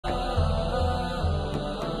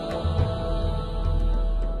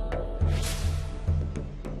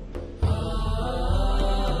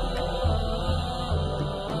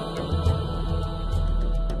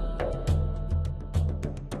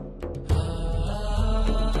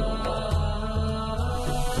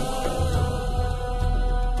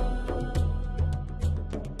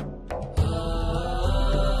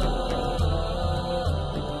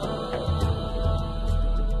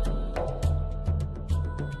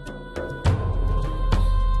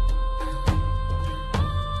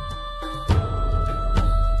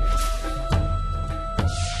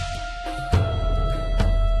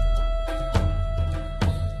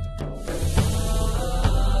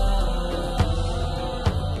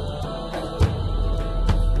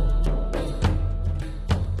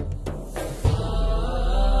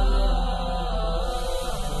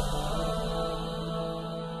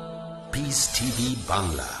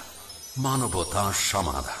বাংলা, মানবতা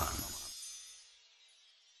সমাধান।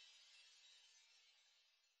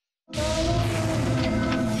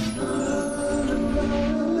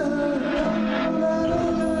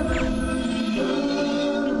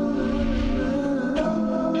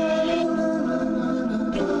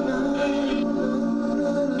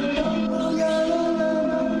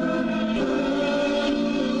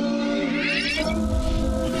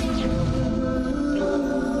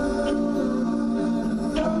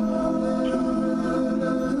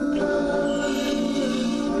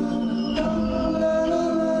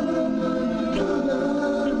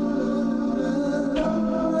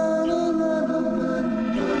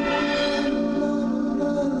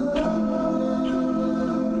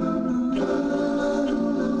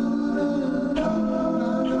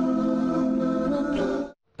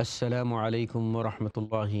 السلام عليكم ورحمة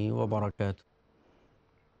الله وبركاته.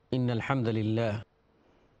 إن الحمد لله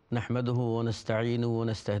نحمده ونستعينه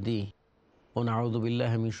ونستهديه ونعوذ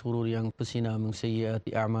بالله من شرور أنفسنا ومن سيئات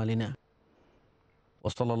أعمالنا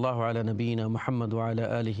وصلى الله على نبينا محمد وعلى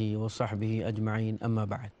آله وصحبه أجمعين. أما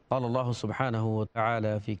بعد، قال الله سبحانه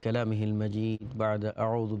وتعالى في كلامه المجيد بعد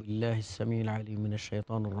أعوذ بالله السميع العليم من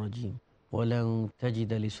الشيطان الرجيم ولن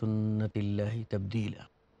تجد لسنة الله تبديلا.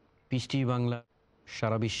 TV Bangla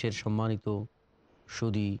সারা বিশ্বের সম্মানিত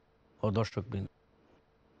সুধী ও দর্শকবৃন্দ,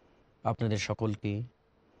 আপনাদের সকলকে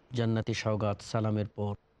জান্নাতি সওগাত সালামের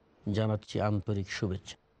পর জানাচ্ছি আন্তরিক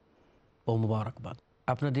শুভেচ্ছা ও মুবারকবাদ।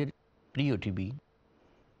 আপনাদের প্রিয় টিভি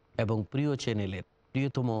এবং প্রিয় চ্যানেলের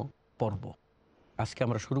প্রিয়তম পর্ব আজকে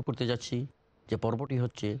আমরা শুরু করতে যাচ্ছি, যে পর্বটি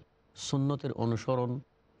হচ্ছে সুন্নতের অনুসরণ,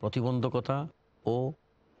 প্রতিবন্ধকতা ও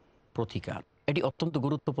প্রতিকার। এটি অত্যন্ত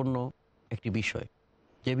গুরুত্বপূর্ণ একটি বিষয়,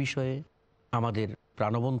 যে বিষয়ে আমাদের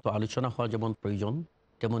প্রাণবন্ত আলোচনা হওয়া যেমন প্রয়োজন,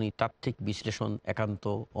 তেমনি তাত্ত্বিক বিশ্লেষণ একান্ত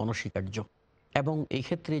অনস্বীকার্য। এবং এই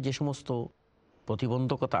ক্ষেত্রে যে সমস্ত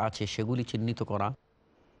প্রতিবন্ধকতা আছে সেগুলি চিহ্নিত করা,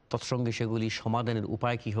 তৎসঙ্গে সেগুলি সমাধানের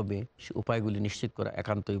উপায় কী হবে সে উপায়গুলি নিশ্চিত করা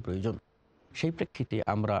একান্তই প্রয়োজন। সেই প্রেক্ষিতে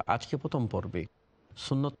আমরা আজকে প্রথম পর্বে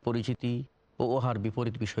সুন্নত পরিচিতি ও ওহার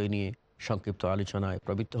বিপরীত বিষয় নিয়ে সংক্ষিপ্ত আলোচনায়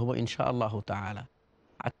প্রবৃত্ত হব ইনশাআল্লাহ তাআলা।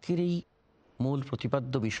 আজকের এই মূল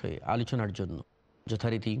প্রতিপাদ্য বিষয়ে আলোচনার জন্য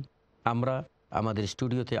যথারীতি আমরা আমাদের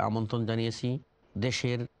স্টুডিওতে আমন্ত্রণ জানিয়েছি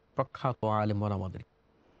দেশের প্রখ্যাত আলেম ওলামাদের,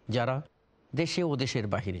 যারা দেশে ও দেশের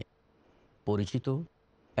বাহিরে পরিচিত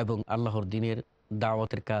এবং আল্লাহর দ্বীনের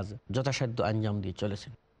দাওয়াতের কাজ যথাসাধ্য আঞ্জাম দিয়ে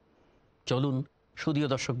চলেছেন। চলুন সুধীয়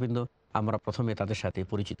দর্শকবৃন্দ, আমরা প্রথমে তাদের সাথে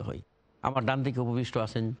পরিচিত হই। আমার ডান দিকে উপবিষ্ট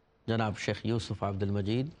আছেন জনাব শেখ ইউসুফ আব্দুল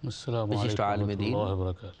মজিদ, বিশিষ্ট আলেমে দ্বীন,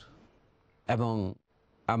 এবং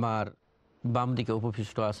আমার বাম দিকে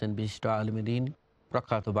উপবিষ্ট আছেন বিশিষ্ট আলেমে দ্বীন,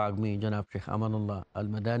 প্রখ্যাত বাগ্মী জনাব শেখ আমানুল্লাহ আল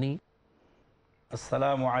মাদানী।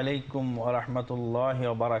 আসসালামু আলাইকুম ওয়া রাহমাতুল্লাহি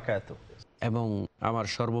ওয়া বারাকাতুহু। এবং আমার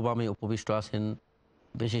সর্ববামে উপবিষ্ট আছেন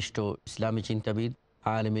বিশিষ্ট ইসলামী চিন্তাবিদ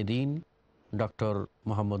আলেমে দ্বীন ডক্টর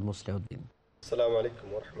মোহাম্মদ মুসলিউদ্দিন। আসসালামু আলাইকুম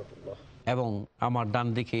ওয়া রাহমাতুল্লাহ। এবং আমার ডান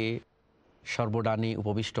দিকে সর্বডানে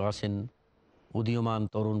উপবিষ্ট আছেন উদীয়মান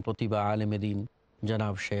তরুণ প্রতিভা আলেমে দ্বীন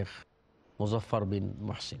জনাব শেখ মুজফফর বিন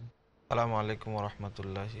মুহসিন। আসসালামু আলাইকুম ওয়া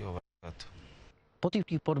রাহমাতুল্লাহি ওয়া বারাকাতুহু।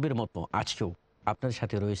 প্রতিটি পর্বের মতো আজকেও আপনাদের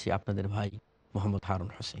সাথে রয়েছে আপনাদের ভাই মোহাম্মদ হারুন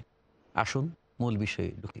হোসেন। আসুন মূল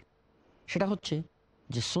বিষয়ে ঢুকি। সেটা হচ্ছে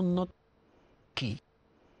যে সুন্নত কি।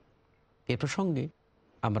 এ প্রসঙ্গে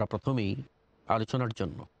আমরা প্রথমেই আলোচনার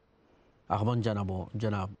জন্য আহ্বান জানাবো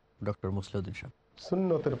জনাব ডক্টর মুসলিউদ্দিন সাহেব।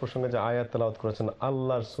 সুন্নতের প্রসঙ্গে যে আয়াত তেলাওয়াত করেছেন,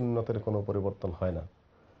 আল্লাহর সুন্নতের কোনো পরিবর্তন হয় না।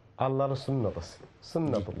 আল্লাহর সুন্নত আছে,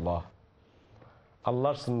 সুন্নাতুল্লাহ,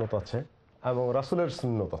 আল্লাহর সুন্নত আছে এবং রাসূলের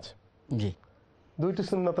সুন্নত আছে। জি, দুইটি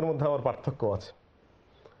সুন্নতের মধ্যে আবার পার্থক্য আছে।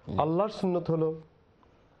 আল্লাহর সুন্নত হলো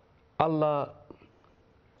আল্লাহ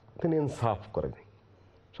তিনি ইনসাফ করেন,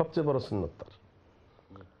 সবচেয়ে বড় সুন্নত তার।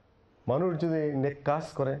 মানুষ যদি নেক কাজ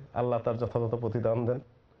করে আল্লাহ তার যথাযথ প্রতিদান দেন,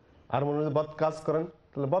 আর মানুষ যদি বদ কাজ করেন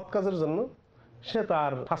তাহলে বদ কাজের জন্য সে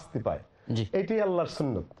তার শাস্তি পায়। এটি আল্লাহর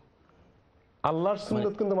সুন্নত। আল্লাহর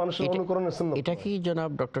সুন্নত কিন্তু মানুষের অনুকরণের সুন্নত। এটা কি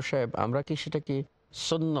জনাব ডক্টর সাহেব, আমরা কি সেটাকে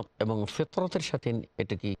সুন্নত এবং ফিতরতের সাথে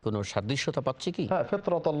এটা কি কোনো সাদৃশ্যতা পাচ্ছে কি? হ্যাঁ,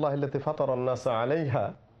 ফিতরাতুল্লাহিল্লাতী ফাতারান নাস আলাইহা,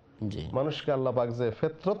 জি, মানুষকে আল্লাহ পাক যে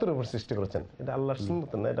ফিতরতের উপর সৃষ্টি করেছেন, এটা আল্লাহর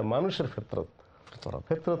সুন্নত না, এটা মানুষের ফিতরত।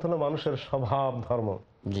 ফিতরত হলো মানুষের স্বভাব ধর্ম।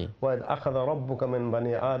 জি, ওয়া ইয আখাযা রাব্বুকা মিন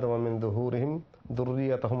বানি আদম মিন যুহুরিহিম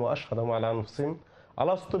যুররিয়াতাহুম ওয়া আশহাদাহুম আলা আনফুসিহিম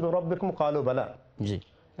আলাস্তু বিরাব্বিকুম ক্বালু বালা। জি,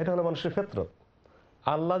 এটা হলো মানুষের ফিতরত।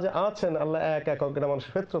 আল্লাহ যে আছেন, আল্লাহ এক একক, এটা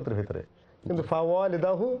মানুষের ফিতরতের ভিতরে। কিন্তু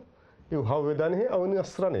ফাওয়ালিদাহু ইউহাউদানিহি আও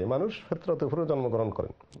ইয়াসরানি, মানুষ ফিতরতের উপরে জন্মগ্রহণ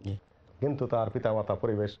করেন, কিন্তু তার পিতামাতা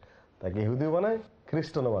পরিবেশ তাকে ইহুদিও বানায়,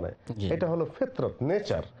 খ্রিস্টানও বানায়। এটা হলো ফিতরত,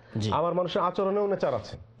 নেচার। আবার মানুষের আচরণেও নেচার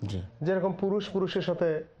আছে। জি যেরকম পুরুষ পুরুষের সাথে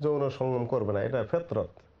যৌন সঙ্গম করবে না, এটা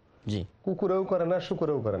ফেতরত। জি কুকুরেও করে না,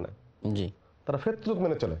 শুকুরেও করে না, জি তারা ফেতরত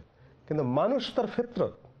মেনে চলে। কিন্তু মানুষ তার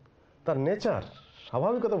ফেতরত, তার নেচার,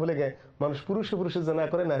 স্বাভাবিকতা ভুলে গিয়ে মানুষ পুরুষে পুরুষে জানা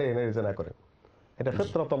করে, নারী নারী জানা করে। এটা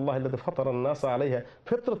ফেতরত আল্লাহ ফাতারান নাস আলাইহা,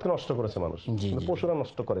 ফেতরতকে নষ্ট করেছে মানুষ, জি, কিন্তু জি। পশুরা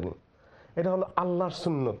নষ্ট করেনি। এটা হলো আল্লাহর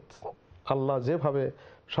সুন্নত। আল্লাহ যেভাবে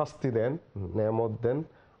শাস্তি দেন, নেয়ামত দেন,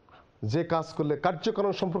 যে কাজ করলে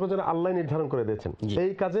কার্যকারণ সম্পর্ক যেন আল্লাহ নির্ধারণ করে দিয়েছেন। জি।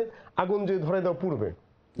 এই কাজে আগুন যদি ধরে দাও পূর্বে,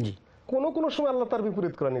 জি কোন কোন সময় আল্লাহ তার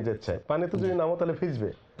বিপরীত করে নিজের ইচ্ছায়, পানিতে যদি নামো তাহলে ভিজবে।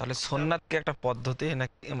 তাহলে সুন্নাত কি একটা পদ্ধতি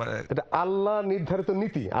নাকি মানে? এটা আল্লাহ নির্ধারিত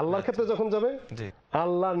নীতি। আল্লাহর ক্ষেত্রে যখন যাবে, জি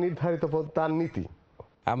আল্লাহ নির্ধারিত পথ, তার নীতি।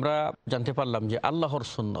 আমরা জানতে পারলাম যে আল্লাহর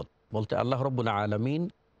সুন্নত বলতে আল্লাহ রাব্বুল আলামিন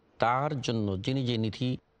তার জন্য যিনি যে নীতি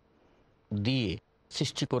দিয়ে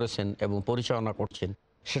সৃষ্টি করেছেন এবং পরিচালনা করছেন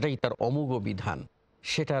সেটাই তার অমোঘ বিধান,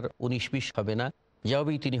 সেটার 19-20 হবে না,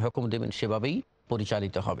 যেভাবেই তিনি হুকুম দেবেন সেভাবেই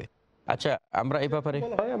পরিচালিত হবে। আচ্ছা, আমরা এই ব্যাপারে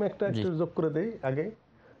বলা হয়, আমি একটা জি। একটু যোগ করে দেই আগে,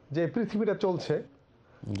 যে পৃথিবীটা চলছে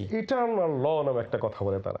জি ইটারনাল ল নামে একটা কথা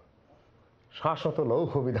বলে তারা, শাশ্বত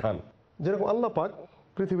লৌহ বিধান। যেরকম আল্লাহ পাক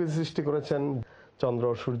পৃথিবী সৃষ্টি করেছেন, চন্দ্র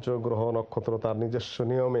সূর্য গ্রহ নক্ষত্র তার নিজস্ব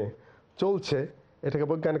নিয়মে চলছে, এটাকে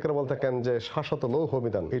বৈজ্ঞানিকরা বলতে থাকেন যে শাশ্বত লৌহ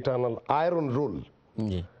বিধান, ইটারনাল আয়রন রুল,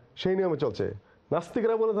 জি সেই নিয়মে চলছে।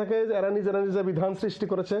 নাস্তিকরা বলে থাকে যে এরা নিজেরা নিজেরা বিধান সৃষ্টি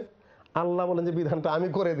করেছে, আল্লাহ বলেন যে বিধানটা আমি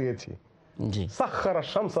করে দিয়েছি। জি সাখখারা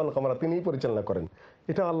শামস আল কামারা, তিনিই পরিচালনা করেন।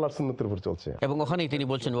 এটা আল্লাহর সুন্নতের উপর চলছে। এবং ওখানেই তিনি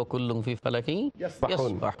বলছেন ওয়াকুল্লুম ফি ফালাকি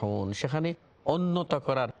ইয়াসবাহুন, সেখানে অন্যতা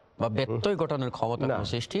করার বা ব্যত্যয় ঘটানোর ক্ষমতা না। কোনো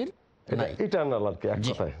সৃষ্টির এটা নাই। ইটারনাল আর কি, এক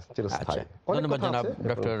জি। কথায় চিরস্থায়ী। আচ্ছা, অনেক ধন্যবাদ কথা জনাব আছে।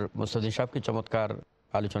 ডক্টর মুস্তাদিন সাহেবকে চমৎকার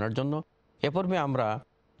আলোচনার জন্য। এ পর্বে আমরা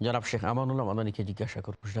জনাব শেখ আমানুল্লাহ মাদানীকে জিজ্ঞাসা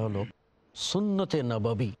করব, সেটা হলো সুন্নতে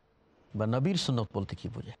নববী বা নবীর সুন্নত বলতে কি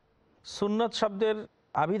বোঝায়? সুন্নত শব্দের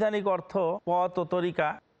আবিধানিক অর্থ পথ ও তরিকা,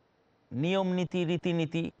 নিয়ম নীতি,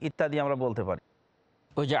 রীতিনীতি ইত্যাদি আমরা বলতে পারি।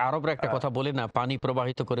 ওই যে আরবরা একটা কথা বলে না, পানি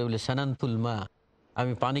প্রবাহিত করে বলে সানান্তুল মা,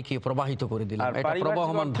 আমি পানিকে প্রবাহিত করে দিলাম, আর এটা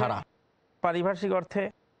প্রবাহমান ধারা। পারিভাষিক অর্থে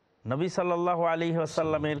নবী সাল্লাল্লাহু আলাইহি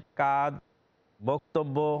ওয়াসাল্লামের কাজ,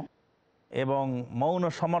 বক্তব্য এবং মৌন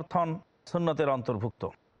সমর্থন সুন্নতের অন্তর্ভুক্ত।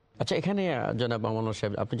 আচ্ছা, এখানে জনাব আমানুল্লাহ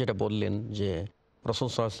সাহেব, আপনি যেটা বললেন যে রাসূল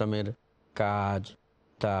সাল্লাল্লাহু আলাইহি ওয়াসাল্লামের কাজ,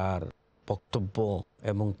 তার বক্তব্য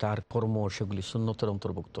এবং তার কর্ম সেগুলি সুন্নতের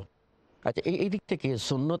অন্তর্ভুক্ত। আচ্ছা, এই দিক থেকে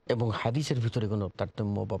সুন্নত এবং হাদিসের ভিতরে কোনো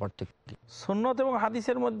তারতম্য বা পার্থক্য কি? সুন্নত এবং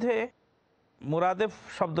হাদিসের মধ্যে মুরাদেফ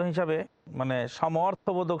শব্দ হিসাবে, মানে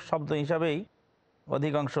সমঅর্থবোধক শব্দ হিসাবেই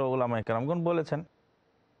অধিকাংশ উলামায়ে কেরামগণ বলেছেন।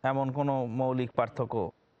 এমন কোনো মৌলিক পার্থক্য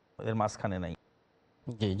এর মাঝখানে নাই।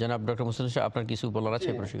 জি, জনাব ডক্টর মুস্তাদিন সাহেব, আপনার কিছু বলার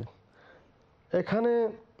আছে? এখানে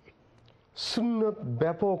সুন্নত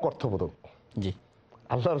ব্যাপক অর্থবোধক। জি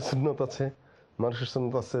আল্লাহর সুন্নত আছে, মানুষের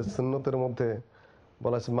সুন্নত আছে। সুন্নতের মধ্যে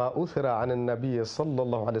বলা আছে মা উসিরা আনিন নবী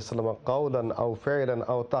সাল্লাল্লাহু আলাইহি ওয়াসাল্লাম কাওলান আও ফি'লান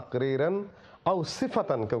আও তাকরীরান আও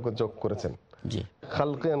সিফাতান, কেউ কেউ যোগ করেছেন, জি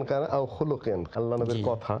খালকিয়ান কান আও খুলুকিয়ান, আল্লাহ নবীর জি।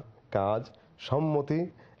 কথা, কাজ, সম্মতি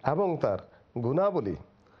এবং তার গুণাবলী,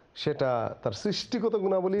 সেটা তার সৃষ্টিগত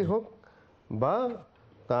গুণাবলী হোক বা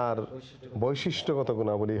তার বৈশিষ্ট্যগত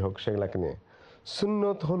গুণাবলী হোক, সেগুলাকে নিয়ে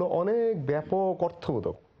সুন্নত হলো অনেক ব্যাপক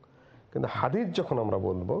অর্থবোধক। কিন্তু হাদিস যখন আমরা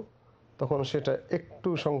বলবো তখন সেটা একটু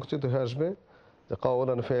সংকুচিত হয়ে আসবে, যে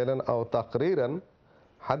কাওলান ফি'লান আও তাকরীরান।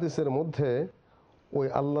 হাদিসের মধ্যে ওই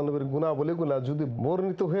আল্লাহ নবীর গুণাবলীগুলা যদি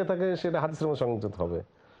বর্ণিত হয়ে থাকে সেটা হাদিসের মধ্যে সংযুক্ত হবে,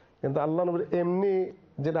 কিন্তু আল্লাহ নবীর এমনি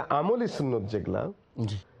যেটা আমলি সুন্নত যেগুলা,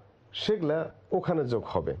 জি সেগুলা ওখানে যোগ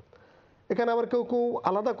হবে। এখানে আবার কেউ কেউ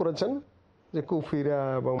আলাদা করেছেন যে কুফিরা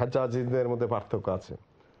এবং হাজ্জাজিদের মধ্যে পার্থক্য আছে।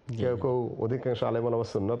 কেউ কেউ, অধিকাংশ আলেম ওলামা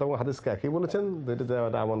সুন্নাত এবং হাদিসকে একই বলেছেন, দুইটা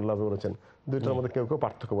জায়গায় আমানুল্লাহ বলেছেন, দুইটার মধ্যে কেউ কেউ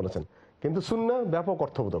পার্থক্য বলেছেন, কিন্তু সুন্নাহ ব্যাপক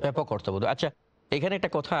অর্থবোধক। ব্যাপক অর্থবোধ। আচ্ছা, এখানে একটা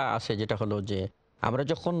কথা আছে, যেটা হলো যে আমরা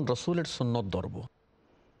যখন রসুলের সুন্নত ধরব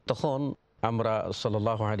তখন আমরা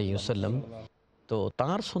সাল্লাল্লাহু আলাইহি ওয়াসাল্লাম, তো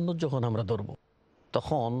তার সুন্নত যখন আমরা ধরব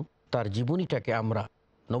তখন তার জীবনীটাকে আমরা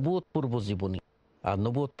নবুয়ত পূর্ব জীবনী আর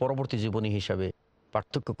নবুয়ত পরবর্তী জীবনী হিসাবে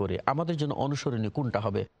পার্থক্য করে আমাদের জন্য অনুসরণীয় কোনটা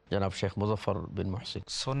হবে জনাব শেখ মুজাফফর বিন মুহসিন?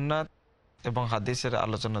 সুন্নাত এবং হাদিসের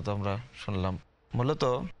আলোচনা তো আমরা শুনলাম। মূলত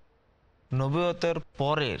নবুয়তের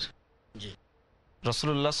পরের জি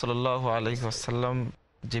রাসূলুল্লাহ সাল্লাল্লাহু আলাইহি ওয়াসাল্লাম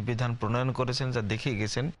যে বিধান প্রণয়ন করেছেন, যা দেখিয়ে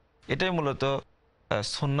গেছেন, এটাই মূলত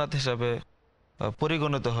সুন্নাত হিসাবে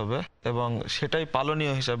পরিগণিত হবে এবং সেটাই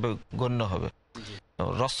পালনীয় হিসাবে গণ্য হবে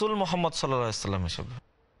রাসূল মুহাম্মদ সাল্লাল্লাহু আলাইহি ওয়াসাল্লাম হিসাবে।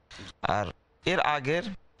 আর এর আগের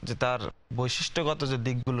যে তার বৈশিষ্ট্যগত যে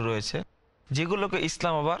দিকগুলো রয়েছে, যেগুলোকে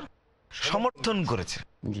ইসলাম আবার সমর্থন করেছে,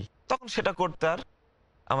 জি তখন সেটা করতে আর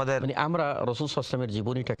আমাদের মানে আমরা রাসূল সাল্লাল্লাহু আলাইহি ওয়াসাল্লামের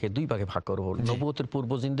জীবনীটাকে দুই ভাগে ভাগ করব, নবুয়তের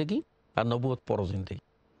পূর্ব জিন্দেগি আর নবুয়ত পর জিন্দেগি।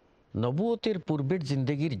 নবুয়তের পূর্বের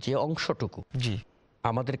জিন্দেগির যে অংশটুকু জি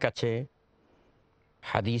আমাদের কাছে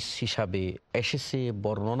হাদিস হিসাবে এসেছে,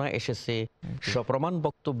 বর্ণনা এসেছে, সপ্রমাণ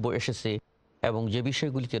বক্তব্য এসেছে, এবং যে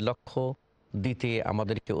বিষয়গুলিতে লক্ষ্য দিতে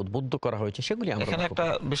আমাদেরকে উদ্বুদ্ধ করা হয়েছে সেগুলি আমরা এখানে একটা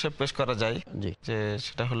বিষয় পেশ করা যায়, যে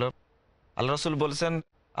সেটা হলো আল্লাহ রাসূল বলেছেন,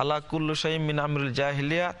 আলা কুল্লু শাইইন মিন আমরিল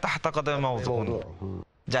জাহিলিয়া তাহতা কদমে মাউযুন।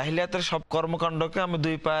 জাহিলিয়াতের সব কর্মকাণ্ডকে আমি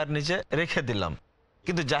দুই পায়ের নিচে রেখে দিলাম।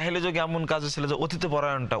 কিন্তু জাহিলি যুগে এমন কাজ ছিল যে অতিথি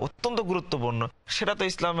পরায়ণটা অত্যন্ত গুরুত্বপূর্ণ, সেটা তো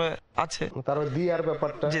ইসলামে আছে। তারপর দিয়ার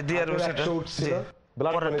ব্যাপারটা, যে দিয়ার বিষয়টা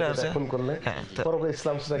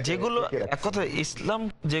যেগুলো এক কথা ইসলাম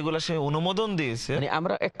যেগুলো সে অনুমোদন দিয়েছে,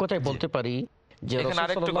 আমরা এক কথায় বলতে পারি যে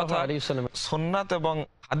আরেকটা কথা, সুন্নাত এবং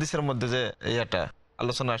হাদিসের মধ্যে যে এটা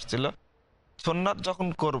আলোচনা আসছিল, সুন্নাত যখন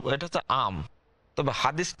করব এটা হচ্ছে আম, তবে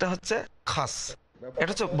হাদিসটা হচ্ছে খাস,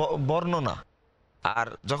 এটা হচ্ছে বর্ণনা। আর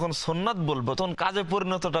যখন সুন্নাত বলবো তখন কাজে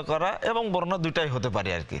পরিণতটা করা এবং বর্ণনা দুইটাই হতে পারে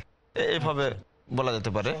আর কি, এইভাবে বলা যেতে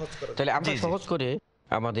পারে। তাহলে আমরা সহজ করে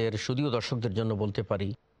আমাদের সুদীয় দর্শকদের জন্য বলতে পারি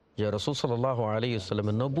যে রাসূল সাল্লাল্লাহু আলাইহি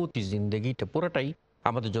ওয়াসাল্লামের নবুয়তি জিন্দেগিটা পুরোটাই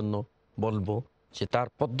আমাদের জন্য বলবো যে তার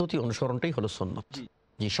পদ্ধতি অনুসরণটাই হলো সুন্নাত,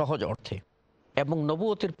 যে সহজ অর্থে। এবং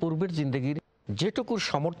নবুয়তের পূর্বের জিন্দেগির যেটুকুর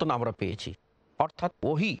সমর্থন আমরা পেয়েছি, অর্থাৎ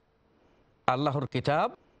ওহী, আল্লাহর কিতাব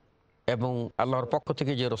এবং আল্লাহর পক্ষ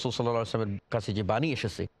থেকে যে রাসূল সাল্লাল্লাহু আলাইহি ওয়াসাল্লামের কাছে যে বাণী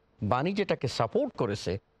এসেছে, বাণী যেটাকে সাপোর্ট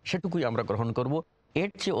করেছে সেটুকুই আমরা গ্রহণ করব। এর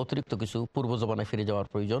চেয়ে অতিরিক্ত কিছু পূর্ব জমানায় ফিরে যাওয়ার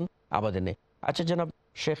প্রয়োজন আমাদের নেই। আচ্ছা জনাব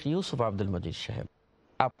শেখ ইউসুফ আব্দুল মজিদ সাহেব,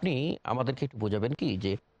 আপনি আমাদেরকে একটু বোঝাবেন কি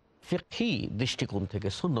যে ফিকহি দৃষ্টিকোণ থেকে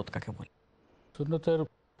সুন্নত কাকে বলে? সুন্নতের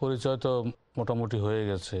পরিচয় তো মোটামুটি হয়ে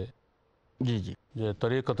গেছে। জি জি, যে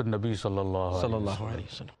তরিকতুন নবী সাল্লাল্লাহু আলাইহি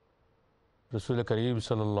ওয়াসাল্লাম, রাসূল করিম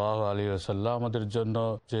সাল্লাল্লাহু আলাইহি ওয়াসাল্লাম আমাদের জন্য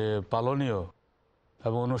যে পালনীয়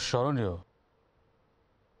এবং অনুসরণীয়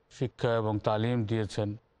শিক্ষা এবং তালিম দিয়েছেন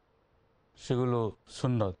সেগুলো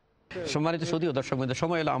সুন্নত। সম্মানিত সুদীয় দর্শক বৃন্দ,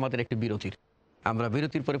 সময় এলো আমাদের একটি বিরতির। আমরা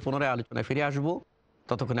বিরতির পরে পুনরায় আলোচনায় ফিরে আসব।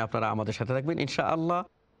 ততক্ষণে আপনারা আমাদের সাথে থাকবেন ইনশাআল্লাহ।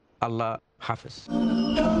 আল্লাহ হাফেজ।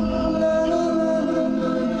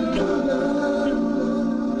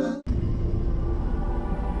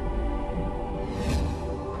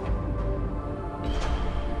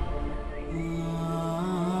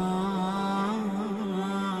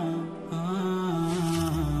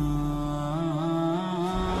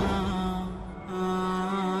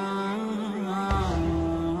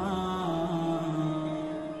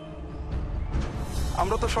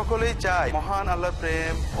 আমরা তো সকলেই চাই মহান আল্লাহর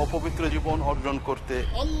প্রেম ও পবিত্র জীবন অর্জন করতে।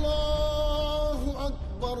 আল্লাহু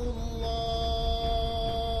আকবার,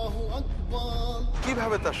 আল্লাহু আকবার।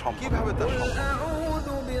 কিভাবে তা সম্ভব?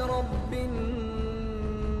 আউযু বিরাব্বিন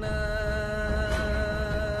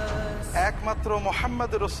নাস। একমাত্র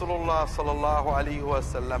মুহাম্মদ রাসূলুল্লাহ সাল্লাল্লাহু আলাইহি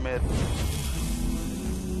ওয়াসাল্লামের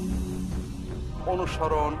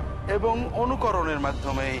অনুসরণ এবং অনুকরণের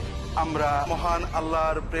মাধ্যমে আমরা মহান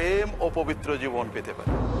আল্লাহর প্রেম ও পবিত্র জীবন পেতে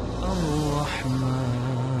পারি।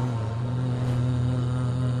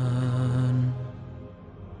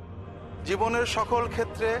 জীবনের সকল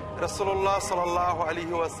ক্ষেত্রে রাসূলুল্লাহ সাল্লাল্লাহু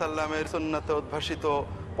আলাইহি ওয়াসাল্লামের সুন্নাতে উদ্ভাসিত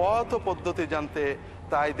পথ ও পদ্ধতি জানতে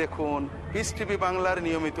তাই দেখুন পিস টিভি বাংলার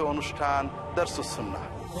নিয়মিত অনুষ্ঠান দারসুস সুন্নাহ।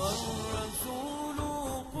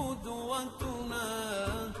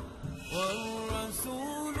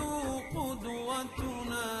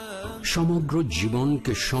 সমগ্র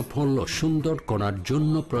জীবনকে সফল ও সুন্দর করার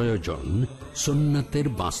জন্য প্রয়োজন সুন্নাতের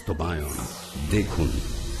বাস্তবায়ন। দেখুন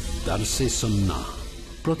দারসে সুন্নাহ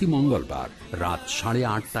প্রতি মঙ্গলবার রাত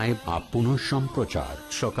 8:30টায় বা পুনঃ সম্প্রচার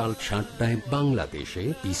সকাল 7টায় বাংলাদেশে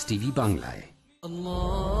পিস টিভি বাংলায়।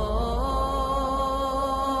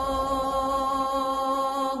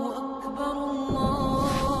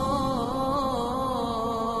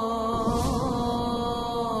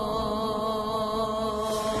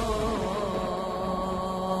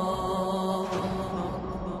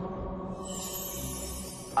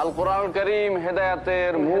 আল কোরআন কারীম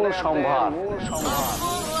হেদায়েতের মূল সম্ভার।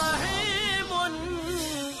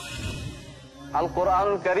 আল কোরআন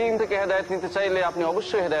কারীম থেকে হেদায়েত নিতে চাইলে আপনি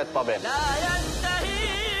অবশ্যই হেদায়েত পাবেন।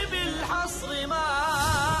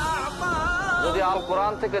 যদি আল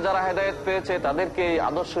কোরআন থেকে যারা হেদায়েত পেয়েছে তাদেরকে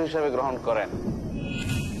আদর্শ হিসেবে গ্রহণ করেন।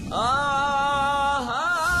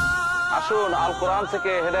 আসুন আল কোরআন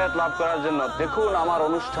থেকে হেদায়েত লাভ করার জন্য দেখুন আমার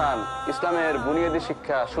অনুষ্ঠান ইসলামের বুনিয়াদী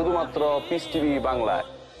শিক্ষা, শুধুমাত্র পিস টিভি বাংলায়।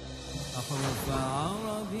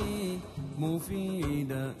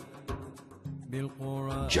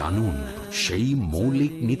 জানুন সেই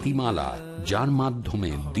মৌলিক নীতিমালা যার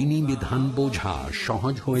মাধ্যমে দ্বীনি বিধান বোঝা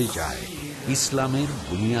সহজ হয়ে যায়। ইসলামের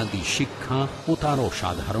বুনিয়াদী শিক্ষা ও তারও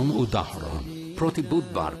সাধারণ উদাহরণ প্রতি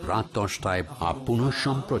বুধবার রাত 10টায় বা পুনঃ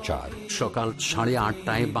সম্প্রচার সকাল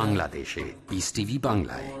 8:30টায় বাংলাদেশে পিস টিভি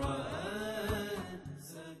বাংলায়।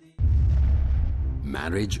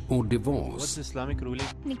 marriage or divorce, What's Islamic ruling?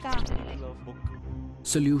 Nikah.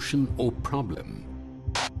 solution or problem,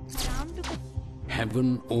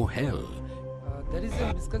 heaven or hell. There is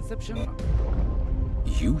a misconception.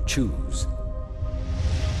 You choose.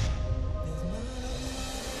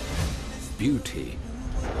 Beauty,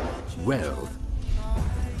 wealth,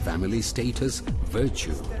 family status,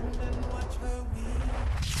 virtue.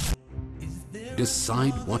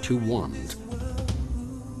 Decide what you want.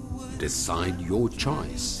 Decide your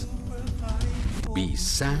choice. Be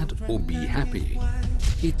sad or be happy.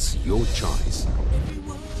 It's your choice.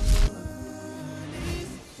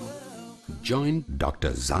 Join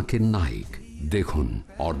Dr. Zakir Naik. দেখুন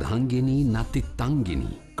অর্ধাঙ্গিনী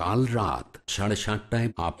নাতিত্বাঙ্গিনী কাল রাত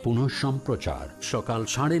 7:30 আর পুনঃ সম্প্রচার সকাল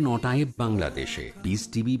 9:30 বাংলাদেশে piece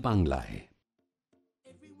TV বাংলায়।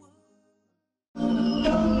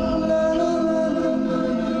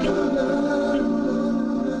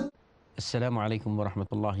 আসসালামু আলাইকুম ওয়া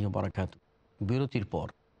রাহমাতুল্লাহি ওয়া বারাকাতুহু। বিরতির পর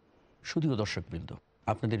শুধুও দর্শকবৃন্দ,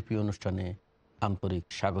 আপনাদের প্রিয় অনুষ্ঠানে আন্তরিক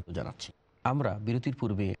স্বাগত জানাচ্ছি। আমরা বিরতির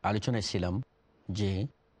পূর্বে আলোচনায় ছিলাম যে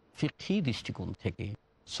ফিকহি দৃষ্টিকোণ থেকে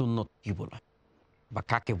সুন্নত কী বলা বা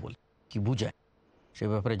কাকে বলে, কি বোঝায়, সে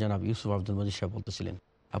ব্যাপারে জনাব ইউসুফ আব্দুল মজিদ সাহেব বলতেছিলেন।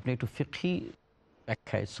 আপনি একটু ফিকহি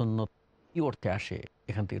ব্যাখ্যায় সুন্নত কী অর্থে আসে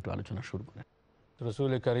এখান থেকে একটু আলোচনা শুরু করেন।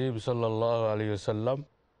 রাসূল করিম সাল্লাল্লাহু আলাইহি ওয়াসাল্লাম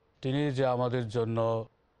তিনি যে আমাদের জন্য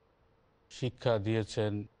শিক্ষা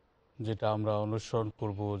দিয়েছেন, যেটা আমরা অনুসরণ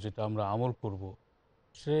করব, যেটা আমরা আমল করব,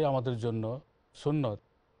 সে আমাদের জন্য সুন্নত।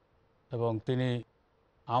 এবং তিনি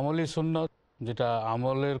আমলি সুন্নত, যেটা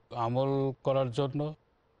আমল করার জন্য,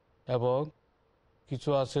 এবং কিছু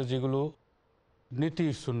আছে যেগুলো নীতি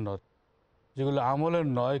সুন্নত, যেগুলো আমলের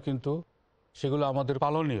নয় কিন্তু সেগুলো আমাদের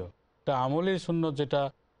পালনীয়। এটা আমলি সুন্নত, যেটা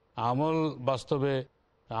আমল বাস্তবে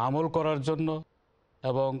আমল করার জন্য,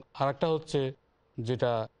 এবং আরেকটা হচ্ছে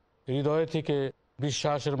যেটা হৃদয় থেকে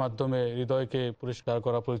বিশ্বাসের মাধ্যমে হৃদয়কে পরিষ্কার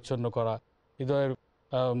করা, পরিচ্ছন্ন করা, হৃদয়ের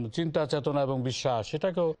চিন্তা চেতনা এবং বিশ্বাস,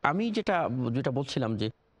 সেটাকেও আমি যেটা বলছিলাম যে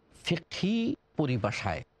ফিকহি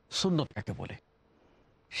পরিভাষায় সুন্নত কাকে বলে,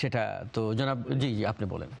 সেটা তো জনাব জি আপনি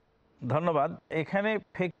বলেন। ধন্যবাদ। এখানে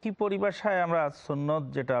ফিকহি পরিভাষায় আমরা সুন্নত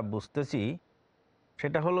যেটা বুঝতেছি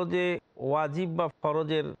সেটা হলো যে ওয়াজিব বা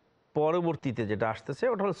ফরজের পরবর্তীতে যেটা আসতেছে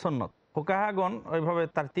ওটা হলো সুন্নত। ফুকাহাগণ ওইভাবে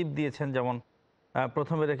তারতিব দিয়েছেন, যেমন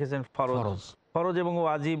প্রথমে রেখেছেন ফরজ। ফরজ এবং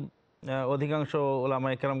ওয়াজিব অধিকাংশ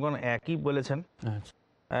ওলামায়ে কেরামগণ একই বলেছেন।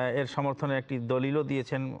 এর সমর্থনে একটি দলিলও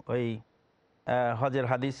দিয়েছেন, ওই হজের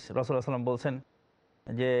হাদিস। রাসূলুল্লাহ সাল্লাল্লাহু আলাইহি ওয়াসাল্লাম বলছেন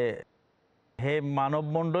যে হে মানব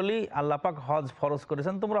মণ্ডলী, আল্লাহ পাক হজ ফরজ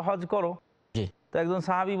করেছেন, তোমরা হজ করো। তো একজন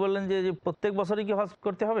সাহাবী বললেন যে প্রত্যেক বছরই কি হজ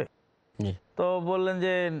করতে হবে? তো বললেন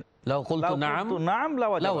যে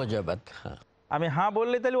আমি হ্যাঁ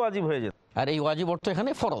বললে তাহলে ওয়াজিব হয়ে যেত। আর এই ওয়াজিব অর্থ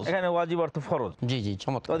এখানে ফরজ, এখানে ওয়াজিব অর্থ ফরজ। জি জি,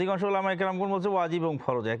 চমৎকার। অধিকাংশ ওলামায়ে কেরামগণ বলছে ওয়াজিব এবং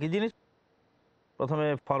ফরজ একই জিনিস। প্রথমে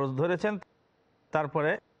ফরজ ধরেছেন,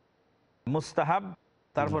 তারপরে মুস্তাহাব,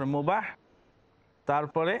 তারপরে মুবাহ,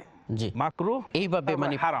 তারপরে মাকরুহ, এইভাবে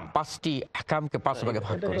মানে হারাম। পাঁচটি আহকামকে পাঁচ ভাগে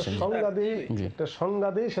ভাগ করেছেন। সংজ্ঞা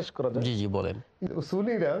দিয়ে শেষ করা যায়। জি জি বলেন।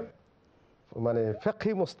 উসুলিরা মানে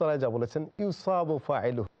ফিকহি মুস্তালাহে যা বলেছেন, ইউসাবু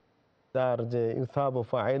ফাইলুহু, তার যে ইউসাবু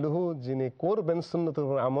ফাইলুহু, যিনি করবেন সুন্নতের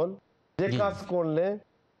উপর আমল, যে কাজ করলে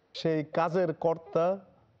সেই কাজের কর্তা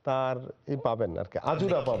তার পাবেন আর কি,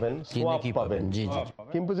 আজুরা পাবেন, সওয়াব পাবেন।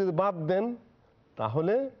 কিন্তু যদি বাদ দেন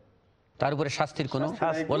তাহলে তার উপরে শাস্তির কোনো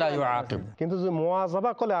ওয়ালা ইউআকিব। কিন্তু যদি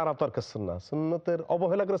মুআযাবা করলে আর তারকে সুন্নাহ, সুন্নতের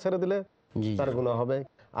অবহেলা করে ছেড়ে দিলে তার গুনাহ হবে।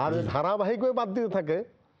 আর ধারাবাহিকভাবে বাদ দিতে থাকে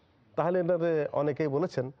তাহলে এটারে অনেকেই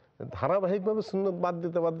বলেছেন ধারাবাহিকভাবে সুন্নত বাদ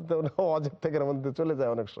দিতে ওয়াজিব থেকে এর মধ্যে চলে যায়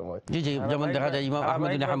অনেক সময়। জি জি, যেমন দেখা যায় ইমাম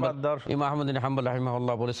আহমদ বিন হাম্বল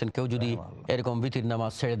রাহিমাহুল্লাহ বলেছেন, কেউ যদি এরকম বিতির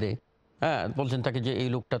নামাজ ছেড়ে দেয়, হ্যাঁ, বলছেন তাকে যে এই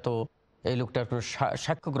লোকটার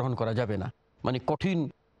সাক্ষ্য গ্রহণ করা যাবে না, মানে কঠিন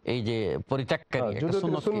এই যে পরিত্যাগকারী একটা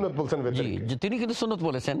সুন্নত বলছেন। জি, তিনি কিন্তু সুন্নত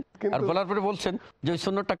বলেছেন, আর বলার পরে বলছেন যে ওই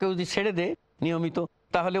সুন্নতটাকে যদি ছেড়ে দেয় নিয়মিত,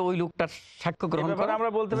 তাহলে ওই লোকটার সাক্ষ্য গ্রহণ করা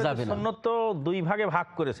আমরা বলতে যাবে না। সুন্নত তো দুই ভাগে ভাগ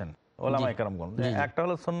করেছেন ওলামায়ে কেরামগণ। একটা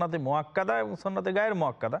হলো সুন্নাতে মুআক্কাদা এবং সুন্নাতে গায়র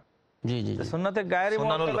মুআক্কাদা। জি জি, সুন্নাতে গায়র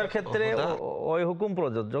মুআক্কাদার ক্ষেত্রে ওই হুকুম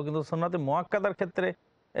প্রযোজ্য, কিন্তু সুন্নাতে মুআক্কাদার ক্ষেত্রে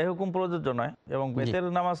এই হুকুম প্রযোজ্য নয়। এবং বেতের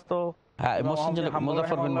নামাজ তো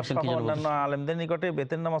অন্যান্য আলেমদের নিকটে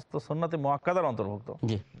বেতের নামাজ তো সুন্নাতে মুআক্কাদার অন্তর্ভুক্ত।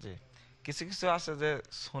 জি জি, কিছু কিছু আছে যে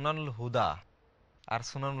সুনানুল হুদা আর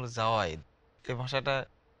সুনানুল জাওয়াইদ, এই ভাষাটা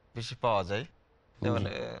বেশি পাওয়া যায়। যেমন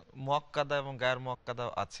মুআক্কাদা এবং গায়র মুআক্কাদা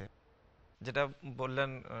আছে। যেটা বললেন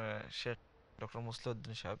শেখ ডক্টর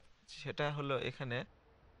মুসলিউদ্দিন সাহেব, সেটা হলো এখানে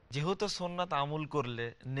যেহেতু সুন্নাত আমল করলে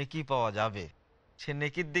নেকি পাওয়া যাবে, সে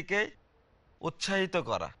নেকির দিকে উৎসাহিত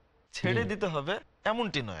করা, ছেড়ে দিতে হবে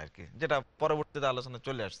এমনটি নয় আর কি, যেটা পরবর্তীতে আলোচনা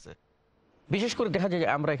চলে আসছে। বিশেষ করে দেখা যায় যে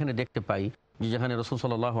আমরা এখানে দেখতে পাই যে যেখানে রাসূল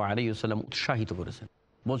সাল্লাল্লাহু আলাইহি ওয়াসাল্লাম উৎসাহিত করেছেন,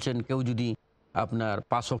 বলছেন কেউ যদি আপনার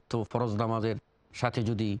 5 ওয়াক্ত ফরজ নামাজের সাথে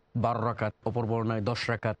যদি 12 রাকাত, অপর বর্ণায় 10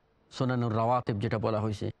 রাকাত সুনানুর রাওয়াতিব যেটা বলা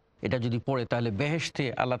হয়েছে, এটা যদি পড়ে তাহলে বেহেশতে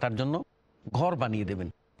আল্লাহ তার জন্য ঘর বানিয়ে দেবেন।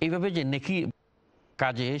 এইভাবে যে নেকি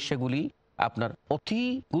কাজে সেগুলি আপনার অতি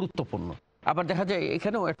গুরুত্বপূর্ণ। আবার দেখা যায়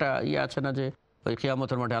এখানেও একটা আছে না যে ওই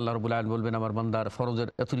কিয়ামতের মাঠে আল্লাহ রাব্বুল আলামিন বলবেন আমার বান্দার ফরজের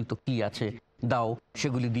অতিরিক্ত কি আছে দাও,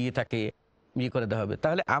 সেগুলি দিয়ে তাকে করে দেওয়া হবে।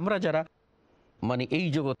 তাহলে আমরা যারা মানে এই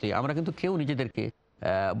জগতে আমরা কিন্তু কেউ নিজেদেরকে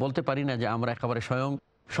বলতে পারি না যে আমরা একেবারে স্বয়ং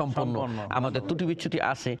সম্পন্ন, আমাদের ত্রুটি বিচ্যুতি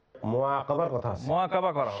আছে। মুআকাবার কথা আছে,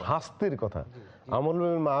 মুআকাবা করা, শাস্তির কথা। আমল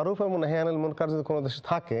বিল মারুফ এবং নাহি আনিল মুনকার যদি কোনো দেশে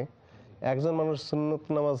থাকে, একজন মানুষ সুন্নত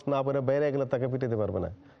নামাজ না পড়ে বাইরে গেলে তাকে পিটাতে পারবে না,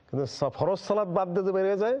 কিন্তু ফরজ সালাত বাদ দিয়ে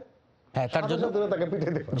বেরিয়ে যায় তার জন্য তাকে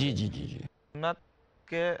পিটাতে পারবে। জি জি জি জি।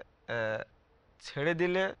 সুন্নাতকে ছেড়ে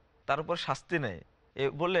দিলে তার উপর শাস্তি নেই এ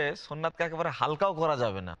বলে সুন্নাতকে একেবারে হালকাও করা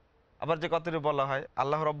যাবে না। আবার যে কথাটি বলা হয়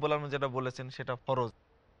আল্লাহ রাব্বুল আলামিন যেটা বলেছেন সেটা ফরজ,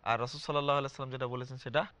 আর রাসূল সাল্লাল্লাহু আলাইহি ওয়াসাল্লাম যেটা বলেছেন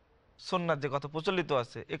সেটা সুন্নাত, যে কথা প্রচলিত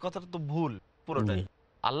আছে এই কথাটা তো ভুল পুরোটাই।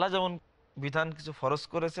 আল্লাহ যেমন বিধান কিছু ফরজ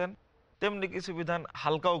করেছেন তেমনি কিছু বিধান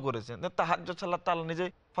হালকাও করেছেন। তাহাজ্জুদ সালাত আল্লাহ নিজেই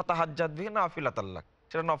ফাতাহাজ্জাত বিহি নাফিলাতাল লাক,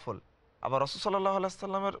 সেটা নফল। আবার রাসূল সাল্লাল্লাহু আলাইহি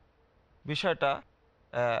ওয়াসাল্লামের বিষয়টা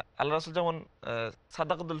আল্লাহ রাসূল যেমন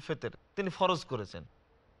সাদাকাতুল ফিতর তিনি ফরজ করেছেন,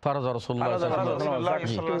 ফরজ রাসূলুল্লাহ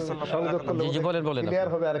ক্লিয়ার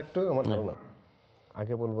হবে আরেকটু আমার ধারণা।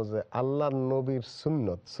 আগে বলবো যে আল্লাহর নবীর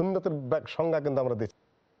সুন্নত, সুন্নতের সংজ্ঞা কিন্তু আমরা দিচ্ছি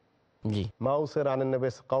জি মাউসের আনিন নবী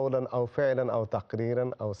কাওলান আও ফি'লান আও তাকরিরান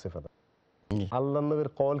আও সিফাতান। আল্লাহর নবীর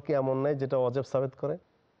কওল কি এমন নাই যেটা ওয়াজিব সাবিত করে?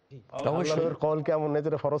 আল্লাহর নবীর কওল কি এমন নাই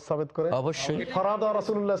যেটা ফরজ সাবিত করে? অবশ্যই। ফরাদা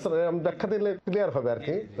রাসূলুল্লাহ সাল্লাল্লাহু আলাইহি ওয়াসাল্লাম ব্যাখ্যা দিলে ক্লিয়ার হবে আর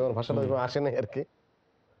কি, যেমন ভাষাটা আসে না আর কি।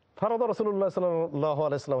 ফরাদা রাসূলুল্লাহ সাল্লাল্লাহু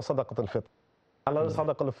আলাইহি ওয়াসাল্লাম সাদাকাতুল ফিতর, আল্লাহ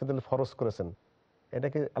সাদাকাতুল ফিতর ফরজ করেছেন, এটা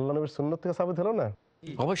কি আল্লাহর নবীর সুন্নত থেকে সাবিত হলো না?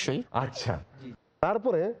 অবশ্যই। আচ্ছা,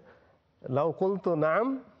 তারপরে লাউ কুলতু নাম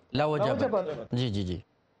লাউ ওয়াজাবাত, জি জি জি,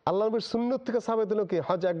 আল্লাহর নবীর সুন্নত থেকে সাবিত হলো কি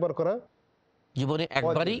হজ একবার করা জীবনে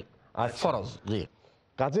একবারই ফরজ। জি,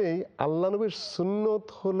 কাজেই আল্লাহ নবীর সুন্নত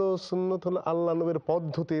হলো আল্লাহ নবীর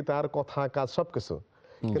পদ্ধতি, তার কথা কাজ সবকিছু।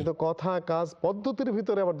 কিন্তু কথা কাজ পদ্ধতির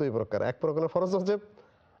ভিতরে আবার দুই প্রকার, এক প্রকার হলো ফরজ ওয়াজিব,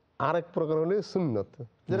 আরেক প্রকার হলো সুন্নত।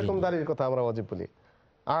 যেরকম দাড়ির কথা আমরা ওয়াজিব বলি,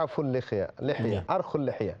 আফুল লিহিয়া লিহিয়া আর খুল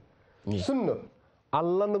লিহিয়া সুন্নত।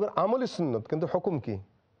 আল্লাহ নবীর আমলি সুন্নত, কিন্তু হুকুম কি?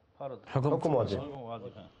 হুকুম ওয়াজিব।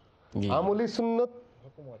 আমলি সুন্নত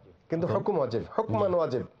কিন্তু হুকুম ওয়াজিব, হুকমান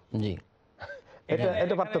ওয়াজিব। জি,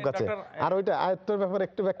 এটা পার্থক্য আছে। আর ওইটা আয়াতের ব্যাপারে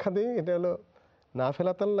একটু ব্যাখ্যা দিই, এটা হলো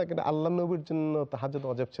নাফিলাতুল লাক, এটা আল্লাহর নবীর জন্য তাহাজ্জুদ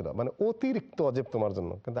ওয়াজিব ছিল, মানে অতিরিক্ত ওয়াজিব তোমার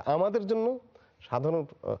জন্য, কিন্তু আমাদের জন্য সাধারণ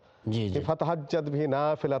ফাতাহাজ্জাত বিহি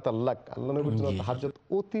নাফিলাতুল লাক, আল্লাহর নবীর জন্য তাহাজ্জুদ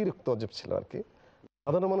অতিরিক্ত ওয়াজিব ছিল আর কি।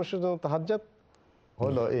 সাধারণ মানুষের জন্য তাহাজ্জুদ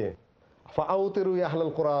হলো ফাআউতিরু ইয়া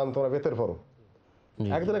আহলাল কোরআন, তোমরা বেতের পড়ো।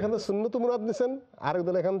 একদল এখান থেকে সুন্নত মুরাদ নিছেন,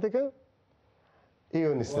 আরেকদল এখান থেকে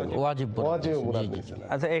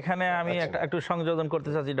আচ্ছা, এখানে আমি একটু সংযোজন করতে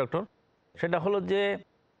চাচ্ছি ডক্টর। সেটা হলো যে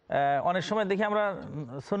অনেক সময় দেখি আমরা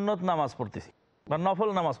সুন্নত নামাজ পড়তেছি বা নফল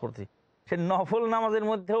নামাজ পড়ছি, সেই নফল নামাজের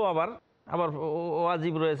মধ্যেও আবার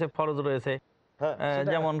ওয়াজিব রয়েছে, ফরজ রয়েছে,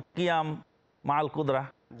 যেমন কিয়াম মাল কুদরা,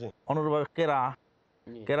 অনুরূপভাবে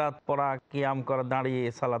কেরাত পড়া, কিয়াম করা, দাঁড়িয়ে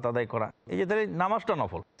সালাত আদায় করা, এই যে নামাজটা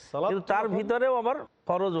নফল, কিন্তু তার ভিতরেও আবার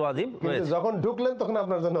ফরজ ওয়াজিব রয়েছে। যখন ঢুকলেন তখন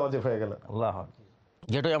আপনার জন্য ওয়াজিব হয়ে গেল। আল্লাহ,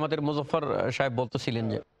 যেটাই আমাদের মুজফফর সাহেব বলতেছিলেন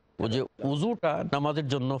যে ও যে উযুটা নামাজের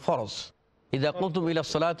জন্য ফরজ, ইযা কুনতুম ইলা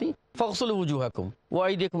সলাতি ফাগসিলু ওয়ুজুহাকুম ওয়া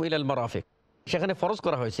আইদিয়াকুম ইলাল মারাফিক, সেখানে ফরজ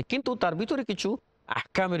করা হয়েছে, কিন্তু তার ভিতরে কিছু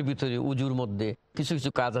আহকামের ভিতরে উযুর মধ্যে কিছু কিছু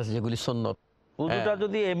কাজ আছে যেগুলি সুন্নত। উযুটা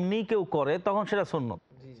যদি এমনি কেউ করে তখন সেটা সুন্নত,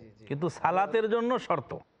 কিন্তু সালাতের জন্য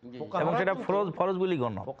শর্ত এবং সেটা ফরজগুলি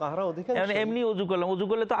গণ্য। এমনি উযু করলাম, উযু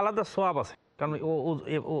করলে তো আলাদা সওয়াব আছে, কারণ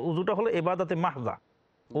উযুটা হলো ইবাদতে মাহজা,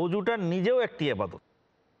 উযুটা নিজেও একটি ইবাদত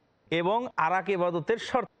এবং আরেক ইবাদতের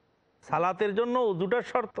শর্ত। সালাতের জন্য উযুটার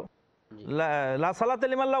শর্ত, লা সালাতা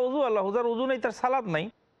লিমান লা উযু আল্লাহ, যার উযু নেই তার সালাত নাই,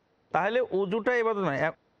 তাহলে উযুটা ইবাদত নয়।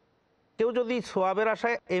 কেউ যদি সওয়াবের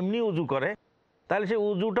আশায় এমনি উযু করে তাহলে সেই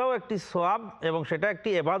উযুটাও একটি সওয়াব এবং সেটা একটি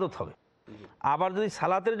ইবাদত হবে। আবার যদি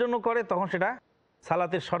সালাতের জন্য করে তখন সেটা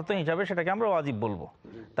সালাতের শর্ত হিসাবে সেটাকে আমরা ওয়াজিব বলবো।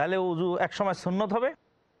 তাহলে উযু এক সময় সুন্নত হবে,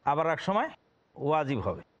 আবার এক সময় ওয়াজিব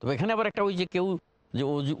হবে। তবে এখানে আবার একটা ওই যে কেউ যে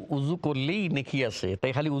উযু করলেই নেকি আছে,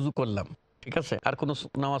 তাই খালি উযু করলাম, ঠিক আছে, আর কোনো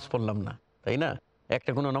নামাজ পড়লাম না, তাই না,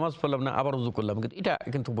 একটা কোনো নামাজ পড়লাম না আবার উযু করলাম, কিন্তু এটা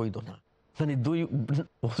কিন্তু বৈধ না। মানে দুই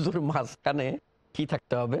উযুর মাঝখানে কি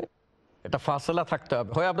থাকতে হবে, একটা ফাসলা থাকতে হবে।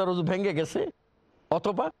 হয় আপনার উযু ভেঙে গেছে,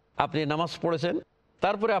 অথবা আপনি নামাজ পড়েছেন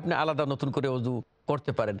তারপরে আপনি আলাদা নতুন করে উযু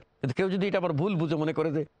করতে পারেন। কিন্তু কেউ যদি এটা আবার ভুল বুঝে মনে করে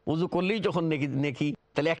যে উজু করলেই যখন নেকি,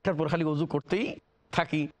 তাহলে একটার পর খালি উজু করতেই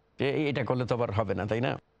থাকি, এটা করলে তো আবার হবে না, তাই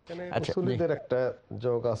না? আচ্ছা, উসুলিদের একটা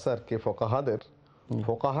যোগ আছে আর কি,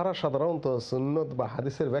 ফোকাহারা সাধারণত সুন্নত বা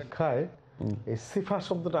হাদিসের ব্যাখ্যায় এই সিফা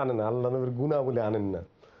শব্দটা আনেন না, আল্লাহ নবীর গুণাবলী আনেন না।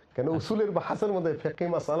 কেন উসুলের বা হাসের মধ্যে, ফিকহি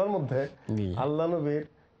মাসালার মধ্যে আল্লাহ নবীর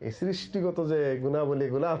এই সৃষ্টিগত যে গুণাবলী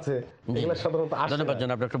গুলো আছে এগুলো সাধারণত আসে না। ধন্যবাদ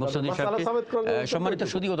জনাব ডক্টর মুস্তাফিজ সাহেবকে। সম্মানিত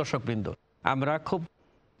সুধী ও দর্শকবৃন্দ, আমরা খুব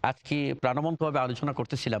আজকে প্রাণবন্তভাবে আলোচনা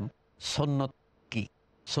করতেছিলাম সুন্নত কি,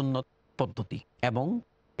 সুন্নত পদ্ধতি, এবং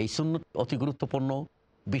এই সুন্নত অতি গুরুত্বপূর্ণ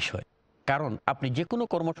বিষয়। কারণ আপনি যে কোনো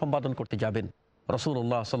কর্ম সম্পাদন করতে যাবেন,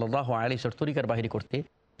 রাসূলুল্লাহ সাল্লাল্লাহু আলাইহি ওয়াসাল্লাম তরিকার বাইরে করতে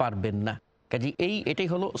পারবেন না। কাজে এটাই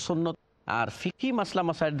হলো সুন্নত। আর ফিকহি মাসলা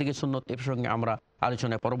মাসাইলের দিকে সুন্নত, এর সঙ্গে আমরা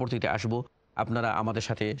আলোচনায় পরবর্তীতে আসব। আপনারা আমাদের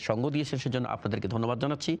সাথে সঙ্গ দিয়েছেন, সেজন্য আপনাদেরকে ধন্যবাদ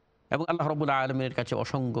জানাচ্ছি এবং আল্লাহ রাব্বুল আলামিনের কাছে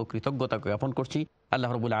অসংখ্য কৃতজ্ঞতা জ্ঞাপন করছি। আল্লাহ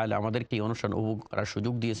রাব্বুল আলামিন আমাদেরকে এই অনুষ্ঠান উপভোগ করার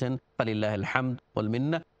সুযোগ দিয়েছেন, ফালিল্লাহিল হামদ ওয়াল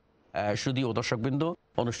মিন্না। সুধী ও দর্শকবৃন্দ,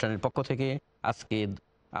 অনুষ্ঠানের পক্ষ থেকে আজকে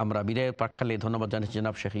আমরা বিদায়ের প্রাক্কালে ধন্যবাদ জানাচ্ছি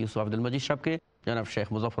জনাব শেখ ইউসুফ আব্দুল মজিদ সাহেবকে, জনাব শেখ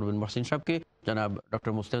মুজাফর বিন মহসিন সাহেবকে, জনাব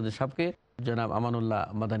ডক্টর মুস্তাফিজ সাহেবকে, জনাব আমানুল্লাহ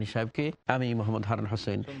মাদানী সাহেবকে। আমি মোহাম্মদ হারুন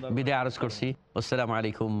হোসেন বিদায় আরজ করছি। আসসালামু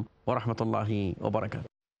আলাইকুম ওয়া রাহমাতুল্লাহি ওয়া বারাকাতুহু।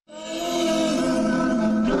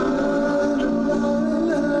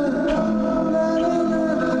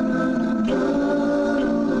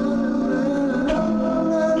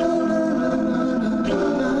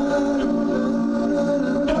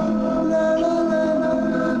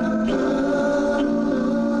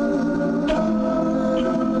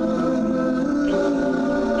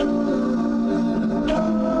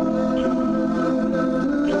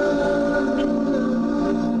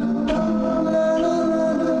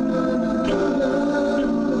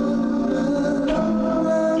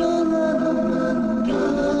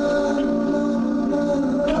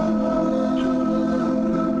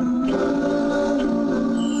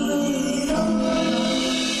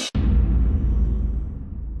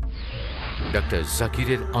 ডক্টর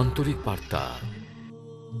জাকিরের আন্তরিক বার্তা,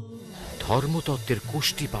 ধর্মতত্ত্বের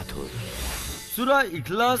কোষ্ঠী পাথর। সূরা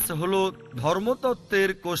ইখলাস হলো ধর্মতত্ত্বের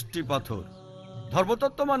কোষ্ঠী পাথর।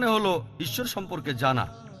 ধর্মতত্ত্ব মানে হলো ঈশ্বর সম্পর্কে জানা।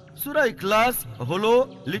 সূরা ইখলাস হলো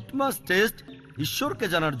লিটমাস টেস্ট ঈশ্বরকে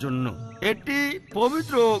জানার জন্য। এটি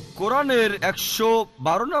পবিত্র কোরআনের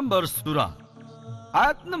 112 নম্বর সূরা,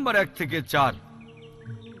 আয়াত নম্বর 1 থেকে 4।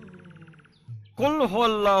 কুল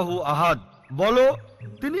হুয়াল্লাহু আহাদ, বলো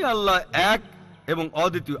তিনি আল্লাহ এক এবং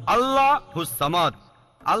অদ্বিতীয়। আল্লাহ হুস সামাদ,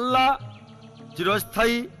 আল্লাহ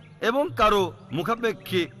চিরস্থায়ী এবং কারো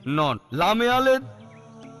মুখাপেক্ষী নন। লাম ইয়ালিদ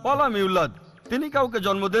ওয়ালাম ইউলাদ, তিনি কাউকে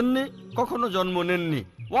জন্ম দেননি, কখনো জন্ম নেননি।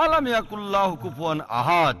 ওয়ালাম ইয়াকুল লাহু কুফুয়ান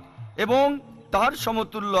আহাদ, এবং তার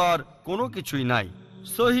সমতুল্য আর কোনো কিছুই নাই।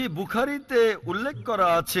 সহিহ বুখারীতে উল্লেখ করা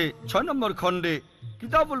আছে 6 নম্বর খণ্ডে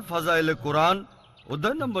কিতাবুল ফাজাইলে কোরআন,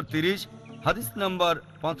 অধ্যায় নম্বর 30, হাদিস নাম্বার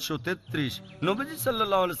 533, নবীজি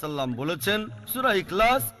সাল্লাল্লাহু আলাইহি সাল্লাম বলেছেন, সূরা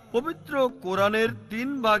ইখলাস পবিত্র কোরআনের 3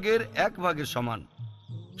 ভাগের 1 ভাগের সমান।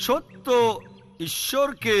 সত্য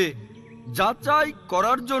ঈশ্বরকে যাচাই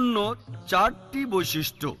করার জন্য 4টি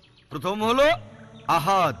বৈশিষ্ট্য। প্রথম হলো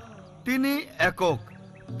আহাদ, তিনি একক।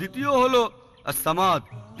 দ্বিতীয় হলো আস-সামাদ,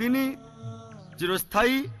 তিনি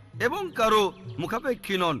চিরস্থায়ী এবং কারো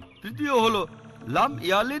মুখাপেক্ষী নন। তৃতীয় হলো লাম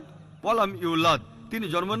ইয়ালিদ ওয়ালাম ইউলাদ, তিনি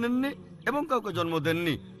জন্ম নেননি এবং কাউকে জন্ম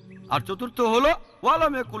দেননি। আর চতুর্থ হলো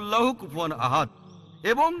ওয়ালাম ইয়াকুল লাহু কুফুয়ান আহাদ,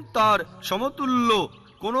 এবং তার সমতুল্য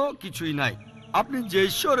কোনো কিছুই নাই। আপনি যে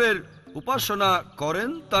ঈশ্বরের উপাসনা করেন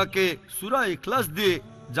তাকে সূরা ইখলাস দিয়ে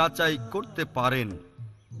যাচাই করতে পারেন।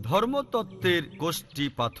 ধর্মতত্ত্বের কোষ্ঠী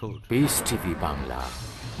পাথর। পিস টিভি বাংলা,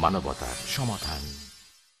 মানবতার সমাধান।